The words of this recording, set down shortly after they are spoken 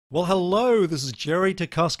Well, hello, this is Jerry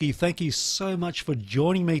Tarkowski. Thank you so much for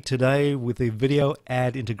joining me today with the Video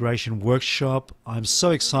Ad Integration Workshop. I'm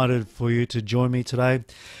so excited for you to join me today.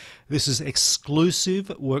 This is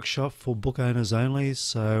exclusive workshop for book owners only,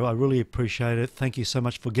 so I really appreciate it. Thank you so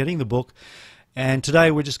much for getting the book. And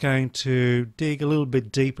today we're just going to dig a little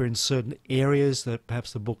bit deeper in certain areas that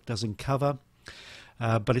perhaps the book doesn't cover.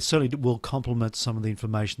 But it certainly will complement some of the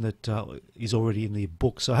information that is already in the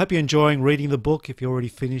book. So I hope you're enjoying reading the book. If you're already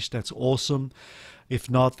finished, that's awesome. If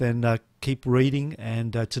not, then keep reading.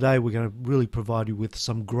 And today we're going to really provide you with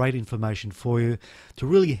some great information for you to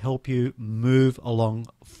really help you move along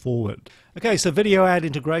forward. Okay, so video ad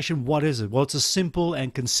integration, what is it? Well, it's a simple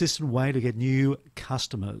and consistent way to get new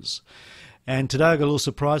customers. And today I've got a little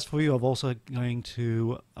surprise for you. I'm also going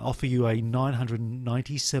to offer you a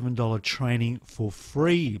 $997 training for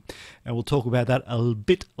free. And we'll talk about that a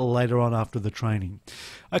bit later on after the training.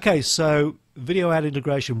 Okay, so video ad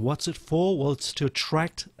integration, what's it for? Well, it's to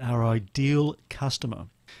attract our ideal customer.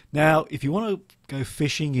 Now, if you want to go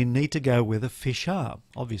fishing, you need to go where the fish are,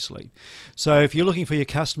 obviously. So if you're looking for your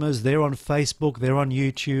customers, they're on Facebook, they're on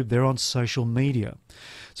YouTube, they're on social media.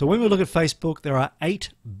 So when we look at Facebook, there are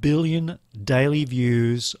 8 billion daily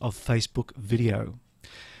views of Facebook video.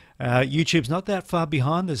 YouTube's not that far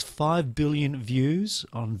behind. There's 5 billion views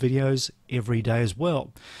on videos every day as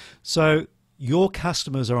well. So your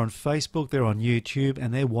customers are on Facebook, they're on YouTube,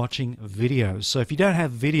 and they're watching videos. So if you don't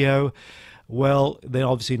have video, well, they're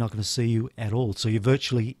obviously not going to see you at all. So you're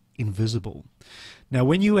virtually invisible. Now,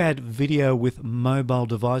 when you add video with mobile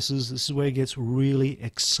devices, this is where it gets really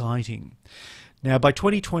exciting. Now, by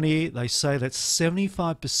 2020, they say that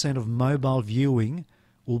 75% of mobile viewing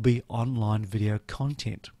will be online video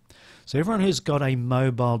content. So everyone who's got a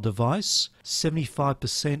mobile device,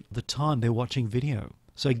 75% of the time they're watching video.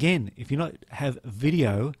 So again, if you don't have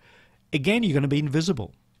video, again, you're going to be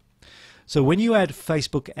invisible. So when you add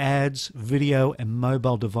Facebook ads, video, and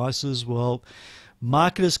mobile devices, well,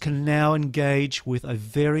 marketers can now engage with a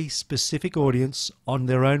very specific audience on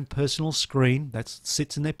their own personal screen that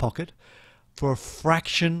sits in their pocket for a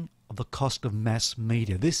fraction of the cost of mass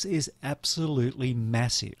media. This is absolutely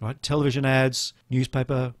massive, right? Television ads,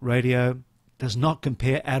 newspaper, radio does not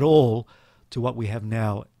compare at all to what we have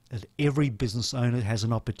now. That every business owner has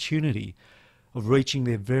an opportunity of reaching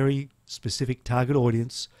their very specific target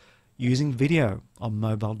audience using video on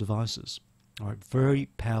mobile devices. All right, very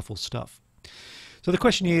powerful stuff. So the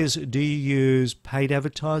question is, do you use paid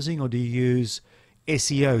advertising or do you use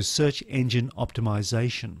SEO, search engine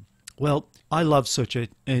optimization? Well, I love search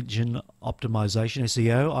engine optimization,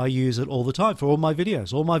 SEO. I use it all the time for all my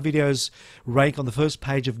videos. All my videos rank on the first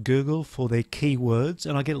page of Google for their keywords,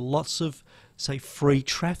 and I get lots of, say, free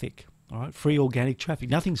traffic, all right, free organic traffic.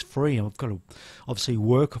 Nothing's free. I've got to obviously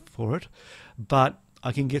work for it, but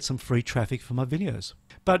I can get some free traffic for my videos.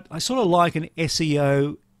 But I sort of like an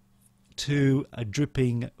SEO to a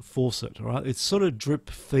dripping faucet, all right? It's sort of drip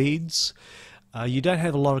feeds. You don't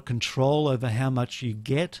have a lot of control over how much you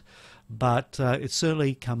get, but it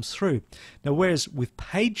certainly comes through. Now, whereas with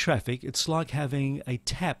paid traffic, it's like having a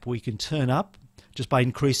tap where you can turn up just by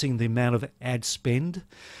increasing the amount of ad spend,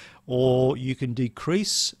 or you can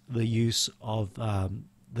decrease the use of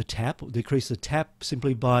the tap, decrease the tap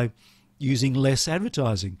simply by using less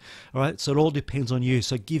advertising. All right, so it all depends on you.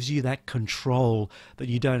 So it gives you that control that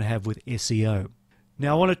you don't have with SEO.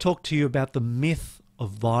 Now, I want to talk to you about the myth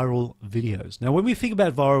of viral videos. Now, when we think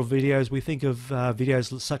about viral videos, we think of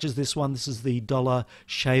videos such as this one. This is the Dollar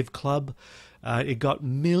Shave Club. It got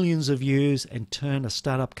millions of views and turned a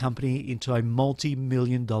startup company into a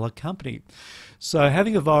multi-million-dollar company. So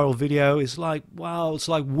having a viral video is like, wow, it's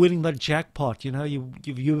like winning the jackpot. You know,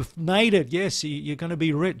 you've made it. Yes, you're going to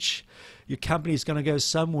be rich. Your company's going to go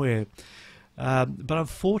somewhere. But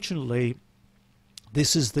unfortunately,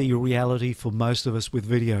 this is the reality for most of us with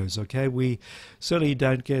videos, okay? We certainly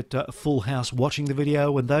don't get a full house watching the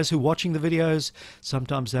video, and those who are watching the videos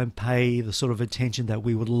sometimes don't pay the sort of attention that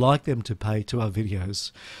we would like them to pay to our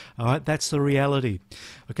videos. All right, that's the reality.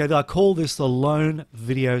 Okay, I call this the lone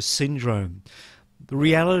video syndrome. The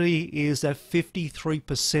reality is that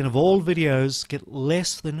 53% of all videos get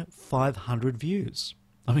less than 500 views.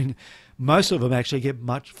 I mean, most of them actually get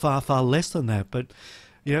far less than that, but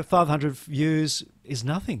you know, 500 views is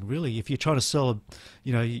nothing, really. If you're trying to sell,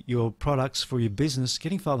 you know, your products for your business,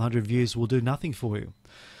 getting 500 views will do nothing for you.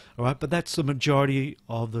 All right, but that's the majority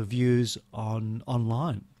of the views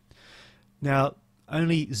online. Now,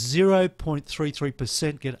 only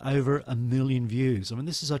 0.33% get over 1 million views. I mean,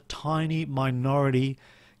 this is a tiny minority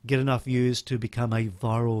get enough views to become a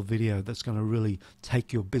viral video that's going to really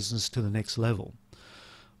take your business to the next level.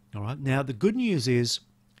 All right. Now, the good news is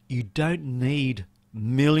You don't need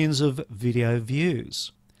millions of video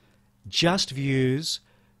views. Just views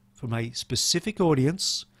from a specific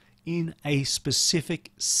audience in a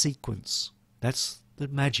specific sequence. That's the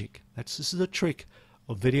magic. This is the trick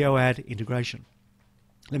of video ad integration.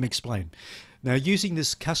 Let me explain. Now, using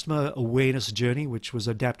this customer awareness journey, which was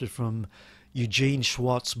adapted from Eugene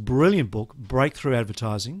Schwartz's brilliant book, Breakthrough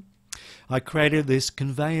Advertising, I created this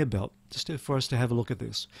conveyor belt just for us to have a look at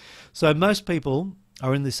this. So most people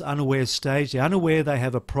are in this unaware stage. They're unaware they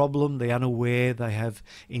have a problem. They're unaware they have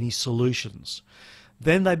any solutions.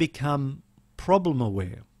 Then they become problem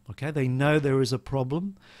aware. Okay, they know there is a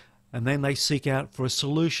problem, and then they seek out for a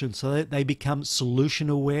solution. So they become solution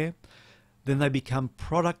aware. Then they become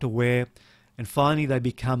product aware, and finally they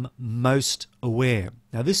become most aware.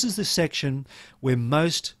 Now this is the section where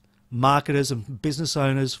most marketers and business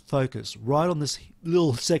owners focus, right on this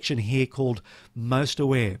little section here called most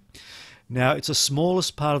aware. Now it's the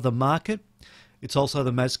smallest part of the market. It's also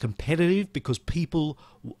the most competitive because people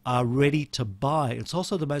are ready to buy. It's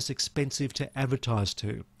also the most expensive to advertise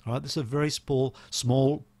to. All right, this is a very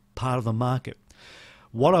small part of the market.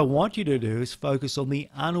 What I want you to do is focus on the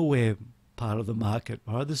unaware part of the market.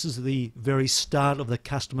 All right, this is the very start of the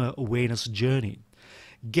customer awareness journey.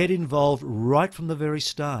 Get involved right from the very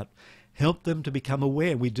start. Help them to become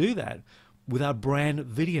aware. We do that with our brand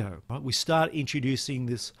video. Right? We start introducing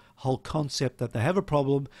this whole concept that they have a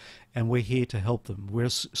problem and we're here to help them. We're a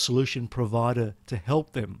solution provider to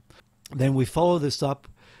help them. Then we follow this up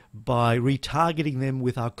by retargeting them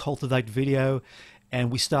with our Cultivate video,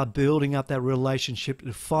 and we start building up that relationship.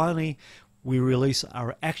 And finally, we release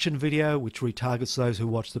our action video, which retargets those who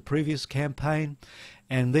watched the previous campaign.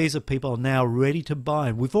 And these are people now ready to buy.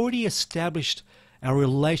 And we've already established our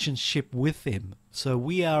relationship with them. So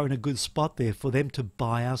we are in a good spot there for them to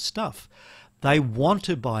buy our stuff. They want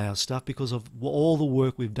to buy our stuff because of all the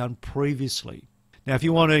work we've done previously. Now, if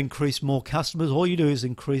you want to increase more customers, all you do is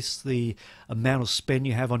increase the amount of spend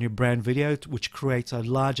you have on your brand video, which creates a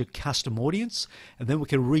larger custom audience, and then we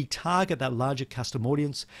can retarget that larger custom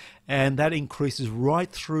audience, and that increases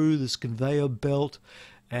right through this conveyor belt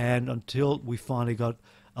and until we finally got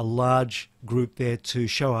a large group there to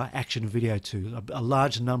show our action video to, a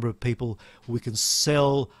large number of people we can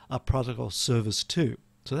sell a product or service to.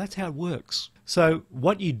 So that's how it works. So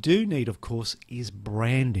what you do need, of course, is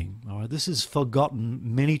branding. All right, this is forgotten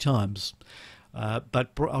many times,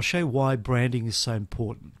 but I'll show you why branding is so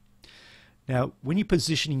important. Now, when you're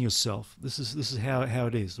positioning yourself, this is how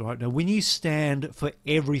it is. Right now, when you stand for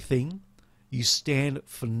everything, you stand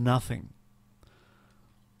for nothing.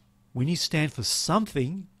 When you stand for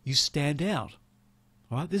something, you stand out.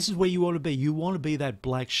 All right, this is where you want to be. You want to be that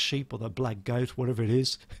black sheep or the black goat, whatever it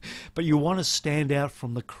is, but you want to stand out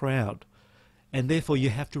from the crowd. And therefore, you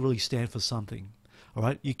have to really stand for something. All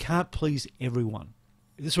right, you can't please everyone.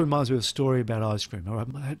 This reminds me of a story about ice cream. All right,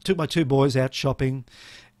 I took my two boys out shopping,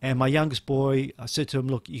 and my youngest boy, I said to him,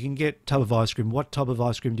 "Look, you can get a tub of ice cream. What tub of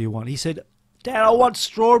ice cream do you want?" He said, "Dad, I want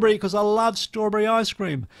strawberry because I love strawberry ice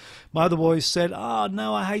cream." My other boys said, "Oh,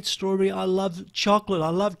 no, I hate strawberry. I love chocolate.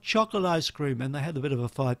 I love chocolate ice cream." And they had a bit of a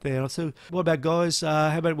fight there. I said, "What about guys?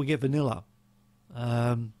 How about we get vanilla?"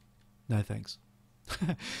 No, thanks.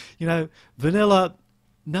 You know, vanilla,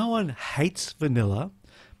 no one hates vanilla,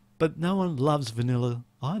 but no one loves vanilla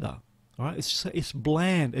either. All right, it's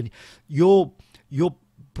bland, and your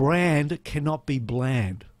brand cannot be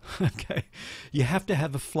bland. Okay, you have to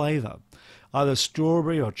have a flavor, either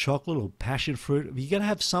strawberry or chocolate or passion fruit. You're going to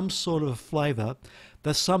have some sort of a flavor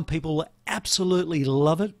that some people will absolutely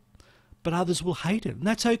love it, but others will hate it, and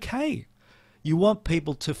that's okay. You want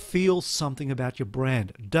people to feel something about your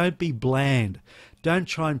brand. Don't be bland. Don't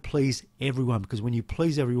try and please everyone, because when you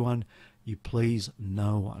please everyone, you please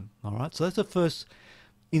no one. All right, so that's the first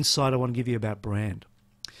insight I want to give you about brand.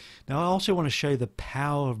 Now, I also want to show you the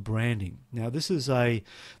power of branding. Now, this was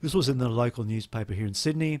in the local newspaper here in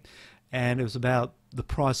Sydney, and it was about the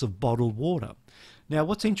price of bottled water. Now,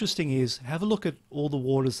 what's interesting is have a look at all the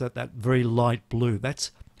waters that very light blue.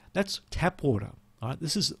 That's tap water. All right,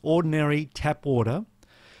 this is ordinary tap water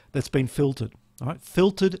that's been filtered. All right,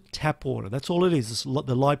 filtered tap water. That's all it is. It's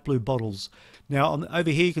the light blue bottles. Now,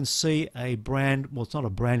 over here you can see a brand. Well, it's not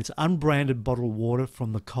a brand. It's unbranded bottled water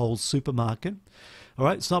from the Coles supermarket. All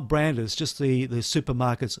right, it's not branded. It's just the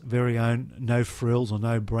supermarket's very own, no frills or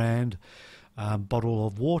no brand bottle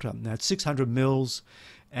of water. Now, it's 600 mils,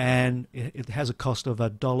 and it has a cost of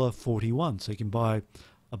 $1.41. So you can buy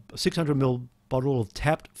a 600 ml bottle of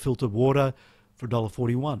tapped filtered water for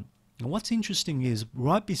 $1.41. And what's interesting is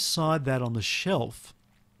right beside that on the shelf,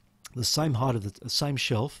 the same height of the same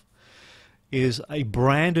shelf, is a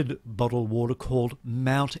branded bottled water called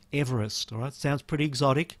Mount Everest. All right, sounds pretty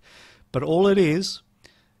exotic, but all it is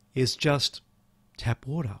just tap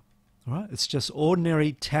water. All right, it's just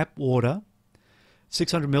ordinary tap water,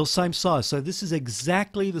 600 ml, same size. So this is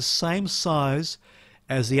exactly the same size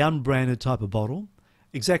as the unbranded type of bottle,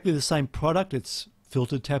 exactly the same product. It's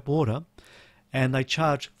filtered tap water, and they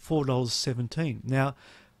charge $4.17. Now,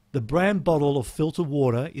 the brand bottle of filtered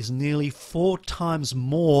water is nearly 4 times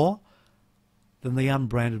more than the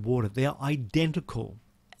unbranded water. They're identical,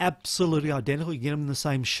 absolutely identical. You get them in the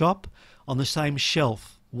same shop, on the same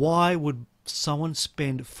shelf. Why would someone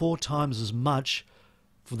spend 4 times as much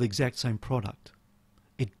for the exact same product?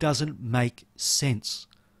 It doesn't make sense.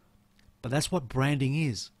 But that's what branding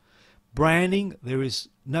is. Branding, there is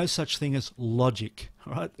no such thing as logic.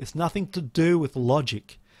 Right? It's nothing to do with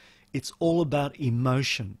logic. It's all about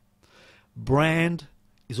emotion. Brand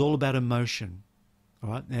is all about emotion. All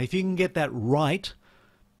right? Now, if you can get that right,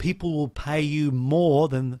 people will pay you more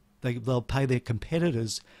than they'll pay their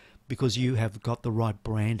competitors because you have got the right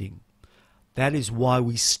branding. That is why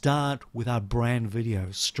we start with our brand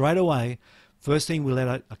videos. Straight away, first thing we let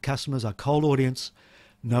our customers, our cold audience,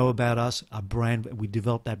 know about us, our brand. We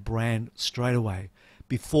develop that brand straight away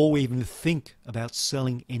before we even think about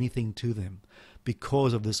selling anything to them,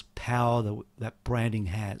 because of this power that branding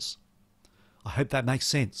has. I hope that makes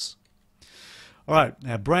sense. All right,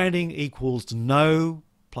 now branding equals know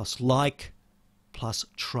plus like plus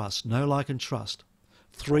trust. Know, like, and trust.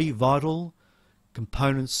 3 vital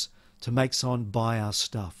components to make someone buy our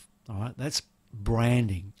stuff. All right, that's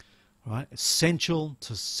branding. All right, essential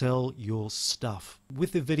to sell your stuff.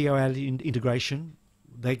 With the video ad integration,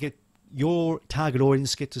 your target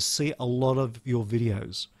audience get to see a lot of your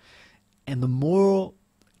videos, and the more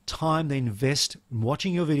time they invest in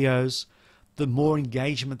watching your videos, the more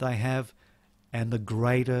engagement they have and the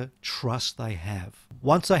greater trust they have.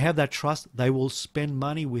 Once they have that trust, they will spend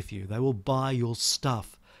money with you. They will buy your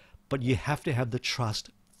stuff, but you have to have the trust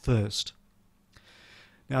first.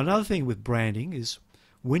 Now, another thing with branding is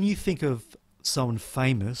when you think of someone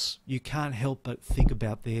famous, you can't help but think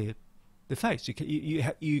about their face.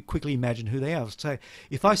 You quickly imagine who they are. So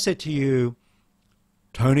if I said to you,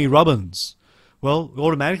 Tony Robbins, well,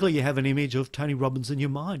 automatically you have an image of Tony Robbins in your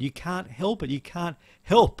mind. You can't help it. You can't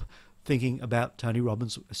help thinking about Tony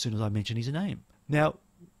Robbins as soon as I mention his name. Now,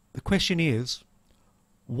 the question is,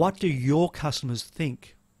 what do your customers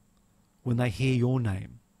think when they hear your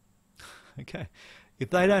name? Okay. If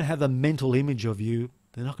they don't have a mental image of you,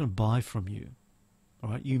 they're not going to buy from you. All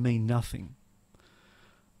right? You mean nothing.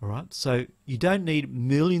 All right? So you don't need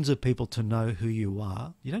millions of people to know who you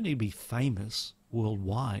are. You don't need to be famous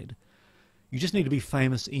worldwide. You just need to be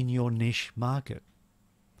famous in your niche market.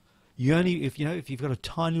 You only, if you've got a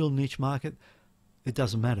tiny little niche market, it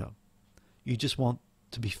doesn't matter. You just want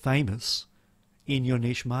to be famous in your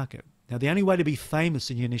niche market. Now, the only way to be famous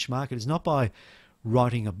in your niche market is not by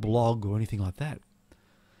writing a blog or anything like that.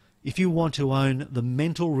 If you want to own the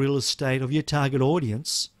mental real estate of your target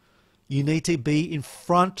audience, you need to be in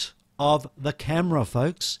front of the camera,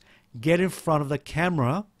 folks. Get in front of the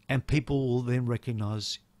camera, and people will then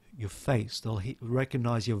recognize your face. They'll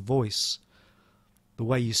recognize your voice, the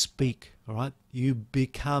way you speak. All right, you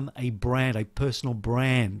become a brand, a personal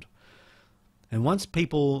brand. And once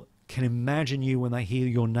people can imagine you when they hear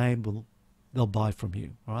your name, they'll buy from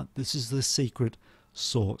you. All right, this is the secret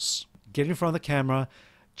sauce. Get in front of the camera.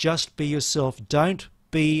 Just be yourself. Don't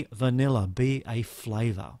be vanilla. Be a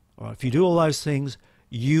flavor. All right, if you do all those things,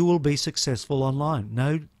 you will be successful online.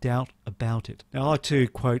 No doubt about it. Now, I like to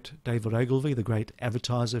quote David Ogilvy, the great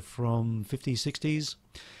advertiser from 50s, 60s.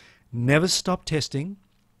 Never stop testing,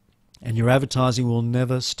 and your advertising will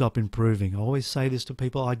never stop improving. I always say this to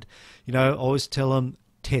people. I always tell them,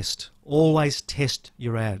 test. Always test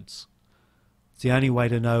your ads. It's the only way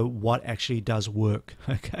to know what actually does work.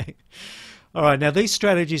 Okay. All right. Now, these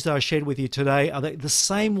strategies that I shared with you today are the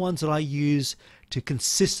same ones that I use to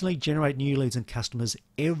consistently generate new leads and customers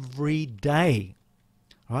every day.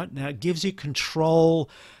 All right. Now, it gives you control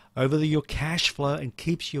over your cash flow and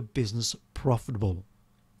keeps your business profitable.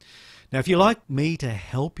 Now, if you'd like me to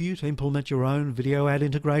help you to implement your own video ad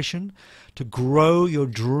integration to grow your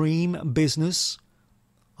dream business,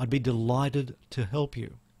 I'd be delighted to help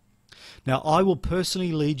you. Now, I will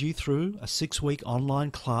personally lead you through a 6-week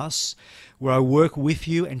online class where I work with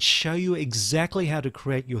you and show you exactly how to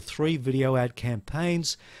create your 3 video ad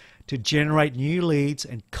campaigns to generate new leads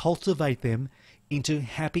and cultivate them into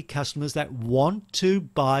happy customers that want to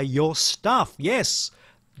buy your stuff. Yes,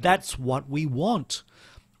 that's what we want.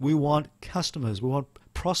 We want customers, we want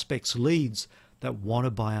prospects, leads that want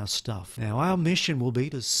to buy our stuff. Now, our mission will be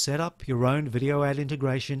to set up your own video ad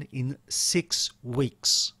integration in 6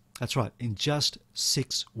 weeks. That's right, in just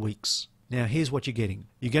 6 weeks. Now, here's what you're getting.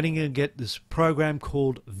 You're going to get this program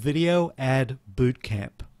called Video Ad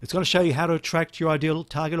Bootcamp. It's going to show you how to attract your ideal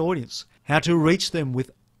target audience, how to reach them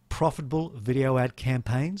with profitable video ad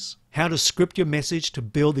campaigns, how to script your message to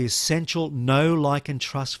build the essential know, like, and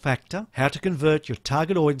trust factor, how to convert your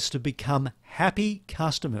target audience to become happy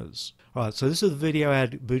customers. All right, so this is the Video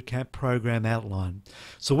Ad Bootcamp program outline.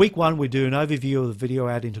 So week 1, we do an overview of the video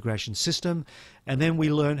ad integration system, and then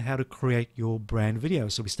we learn how to create your brand video.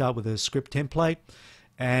 So we start with a script template,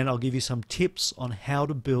 and I'll give you some tips on how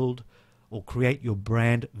to build or create your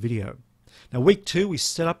brand video. Now, week 2, we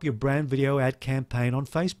set up your brand video ad campaign on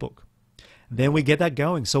Facebook. Then we get that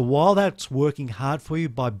going. So while that's working hard for you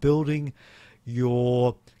by building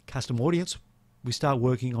your custom audience, we start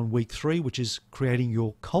working on week 3, which is creating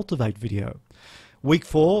your Cultivate video. Week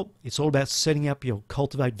 4, it's all about setting up your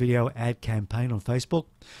Cultivate video ad campaign on Facebook.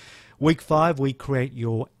 Week 5, we create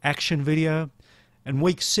your action video. And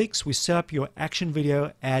week 6, we set up your action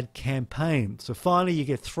video ad campaign. So finally, you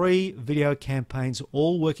get 3 video campaigns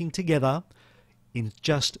all working together in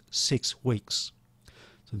just 6 weeks.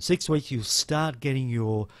 So in 6 weeks, you'll start getting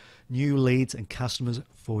your new leads and customers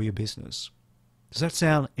for your business. Does that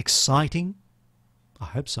sound exciting? I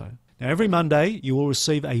hope so. Now, every Monday, you will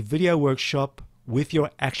receive a video workshop with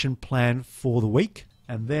your action plan for the week.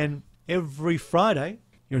 And then every Friday,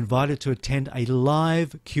 you're invited to attend a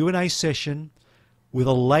live Q&A session with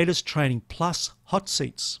the latest training plus hot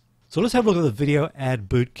seats. So let's have a look at the Video Ad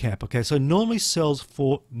Bootcamp. Okay, so it normally sells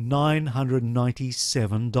for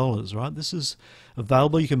 $997, right? This is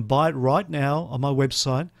available. You can buy it right now on my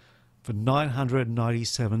website for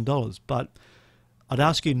 $997. But I'd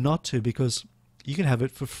ask you not to, because you can have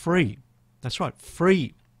it for free. That's right,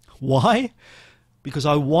 free. Why? Because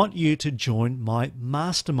I want you to join my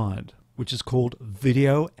mastermind, which is called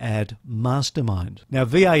Video Ad Mastermind. Now,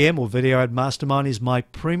 VAM, or Video Ad Mastermind, is my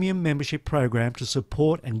premium membership program to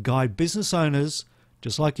support and guide business owners,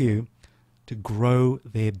 just like you, to grow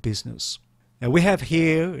their business. Now, we have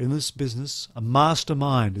here in this business a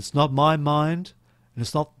mastermind. It's not my mind, and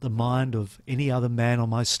it's not the mind of any other man on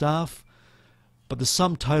my staff, but the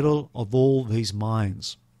sum total of all these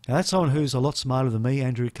minds. Now, that's someone who's a lot smarter than me,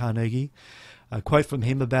 Andrew Carnegie. A quote from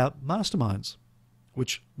him about masterminds,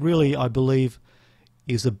 which really, I believe,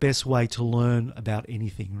 is the best way to learn about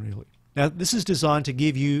anything, really. Now, this is designed to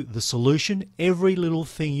give you the solution, every little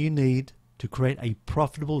thing you need to create a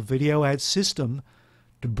profitable video ad system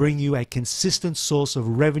to bring you a consistent source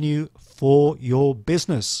of revenue for your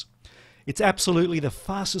business. It's absolutely the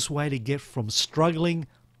fastest way to get from struggling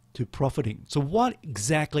to profiting. So what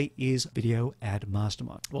exactly is Video Ad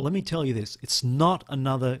Mastermind? Well, let me tell you this. It's not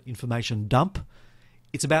another information dump.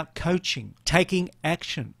 It's about coaching, taking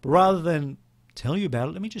action. But rather than tell you about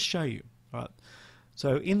it, let me just show you. All right.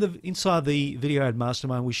 So inside the Video Ad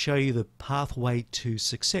Mastermind, we show you the pathway to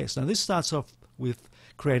success. Now, this starts off with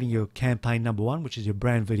creating your campaign number 1, which is your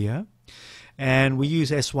brand video. And we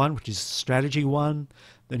use S1, which is strategy 1.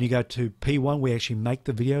 Then you go to P1, we actually make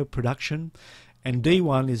the video production. And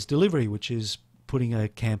D1 is delivery, which is putting a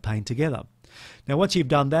campaign together. Now, once you've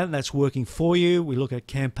done that and that's working for you, we look at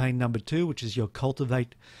campaign number 2, which is your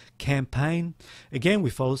Cultivate campaign. Again, we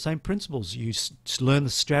follow the same principles. You learn the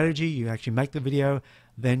strategy, you actually make the video,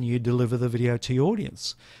 then you deliver the video to your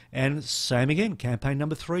audience. And same again, campaign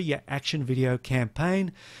number 3, your action video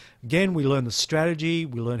campaign. Again, we learn the strategy,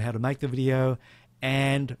 we learn how to make the video,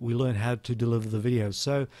 and we learn how to deliver the video.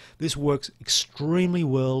 So this works extremely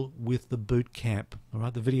well with the boot camp, all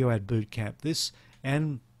right, the Video Ad Bootcamp. This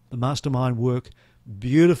and the mastermind work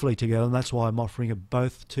beautifully together, and that's why I'm offering it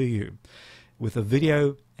both to you, with the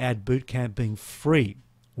Video Ad Bootcamp being free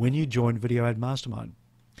when you join Video Ad Mastermind.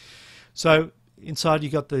 So inside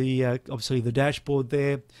you got the obviously the dashboard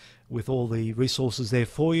there with all the resources there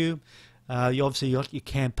for you. You obviously got your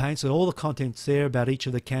campaign, so all the content's there about each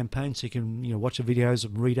of the campaigns, so you can watch the videos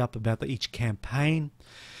and read up about each campaign.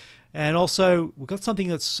 And also, we've got something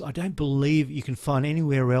that's, I don't believe you can find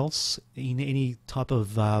anywhere else in any type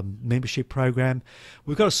of membership program.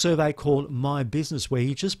 We've got a survey called My Business, where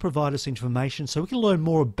you just provide us information so we can learn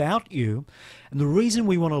more about you. And the reason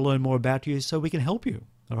we want to learn more about you is so we can help you.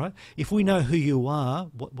 All right? If we know who you are,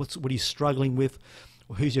 what are you struggling with,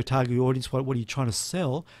 who's your target audience, what are you trying to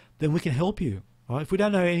sell, then we can help you. Right? If we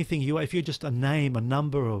don't know anything, if you're just a name, a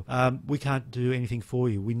number, or we can't do anything for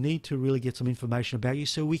you. We need to really get some information about you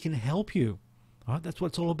so we can help you. Right? That's what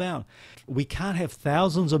it's all about. We can't have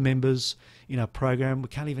thousands of members in our program. We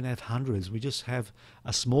can't even have hundreds. We just have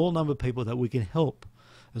a small number of people that we can help.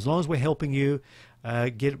 As long as we're helping you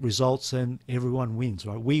get results, and everyone wins,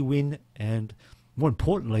 right? We win, and more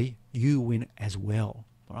importantly, you win as well.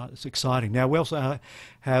 All right, it's exciting. Now, we also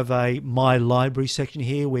have a My Library section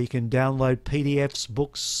here where you can download PDFs,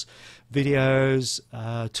 books, videos,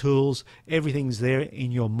 tools. Everything's there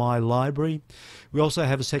in your My Library. We also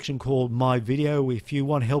have a section called My Video. If you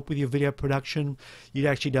want help with your video production, you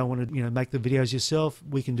actually don't want to make the videos yourself,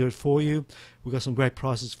 we can do it for you. We've got some great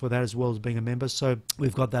prices for that, as well as being a member. So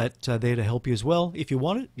we've got that there to help you as well. If you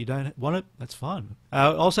want it, you don't want it, that's fine.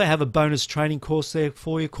 Also have a bonus training course there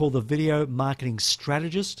for you called the Video Marketing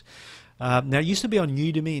Strategist. Now, it used to be on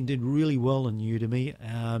Udemy and did really well on Udemy,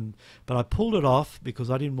 but I pulled it off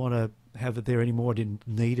because I didn't want to have it there anymore. I didn't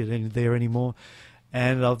need it there anymore.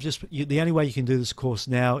 And the only way you can do this course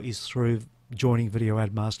now is through joining Video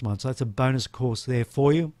Ad Mastermind. So that's a bonus course there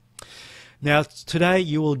for you. Now, today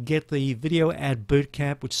you will get the Video Ad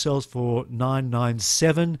Bootcamp, which sells for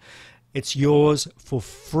 $997. It's yours for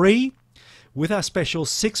free with our special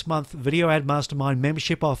 6-month Video Ad Mastermind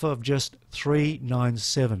membership offer of just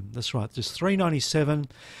 $397. That's right, just $397,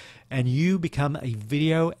 and you become a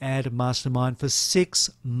Video Ad Mastermind for 6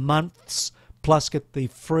 months, plus get the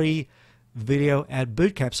free Video Ad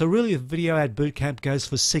Bootcamp. So really, the Video Ad Bootcamp goes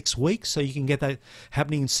for 6 weeks, so you can get that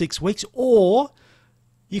happening in 6 weeks, or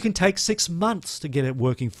you can take 6 months to get it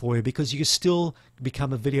working for you, because you can still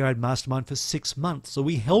become a Video Ad Mastermind for 6 months. So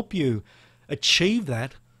we help you achieve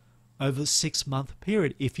that over a 6-month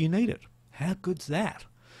period if you need it. How good's that?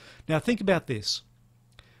 Now think about this.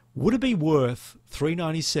 Would it be worth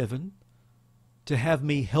 $397 to have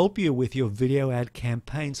me help you with your video ad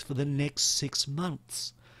campaigns for the next 6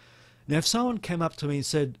 months? Now, if someone came up to me and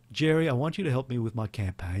said, Jerry, I want you to help me with my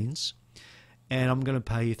campaigns, and I'm going to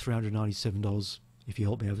pay you $397 if you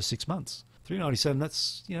help me over 6 months. $397,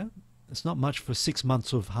 that's, it's not much for 6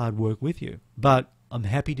 months of hard work with you. But I'm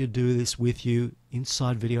happy to do this with you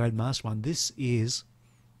inside Video Ad Mastermind. This is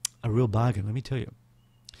a real bargain, let me tell you.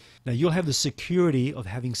 Now, you'll have the security of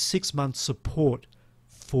having 6 months support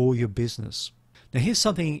for your business. Now, here's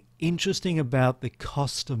something interesting about the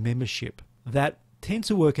cost of membership. That tends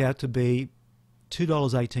to work out to be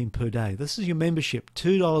 $2.18 per day. This is your membership,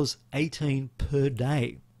 $2.18 per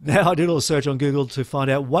day. Now, I did a little search on Google to find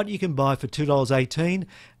out what you can buy for $2.18.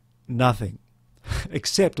 Nothing.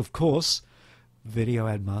 Except, of course, Video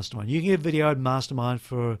Ad Mastermind. You can get Video Ad Mastermind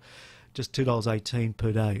for just $2.18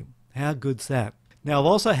 per day. How good's that? Now, I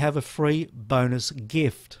also have a free bonus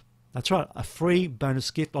gift. That's right, a free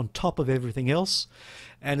bonus gift on top of everything else,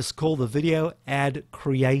 and it's called the Video Ad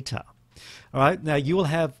Creator. All right, now you will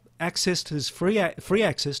have access to this free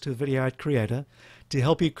access to the Video Ad Creator to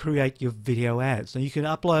help you create your video ads. Now, you can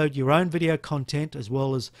upload your own video content as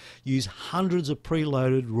well as use hundreds of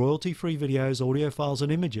preloaded royalty-free videos, audio files,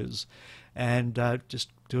 and images, and just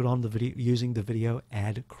do it on the video using the Video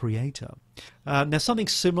Ad Creator. Now, something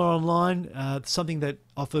similar online, something that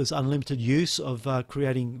offers unlimited use of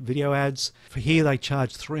creating video ads. For here, they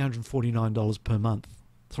charge $349 per month.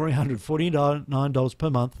 $349 per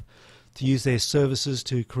month to use their services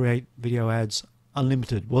to create video ads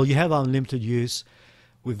unlimited. Well, you have unlimited use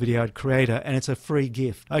with Video Ad Creator, and it's a free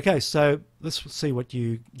gift. Okay, so let's see what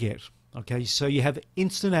you get. Okay, so you have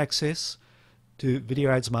instant access to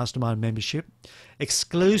Video Ads Mastermind membership,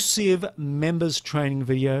 exclusive members training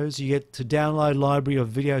videos. You get to download library of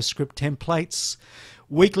video script templates,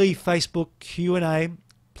 weekly Facebook Q&A,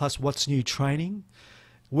 plus What's New training,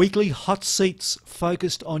 weekly hot seats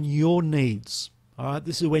focused on your needs. All right,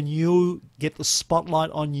 this is when you get the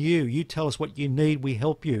spotlight on you. You tell us what you need, we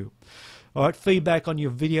help you. All right, feedback on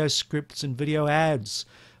your video scripts and video ads,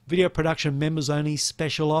 video production members only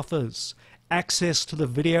special offers, access to the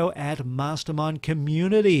Video Ad Mastermind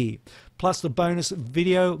community, plus the bonus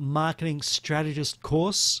Video Marketing Strategist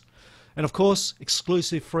course, and of course,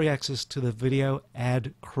 exclusive free access to the Video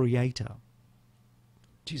Ad Creator.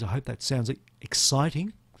 Geez, I hope that sounds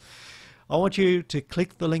exciting. I want you to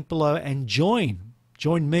click the link below and join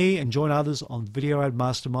me and join others on Video Ad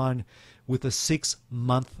Mastermind with a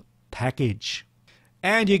 6-month package.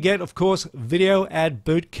 And you get, of course, Video Ad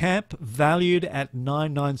Bootcamp valued at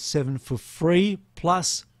 $997 for free,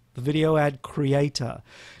 plus the Video Ad Creator.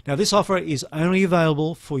 Now, this offer is only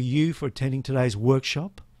available for you for attending today's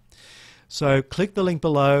workshop. So click the link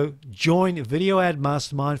below, join Video Ad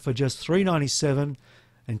Mastermind for just $397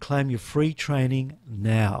 and claim your free training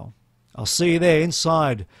now. I'll see you there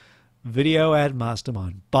inside Video Ad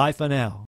Mastermind. Bye for now.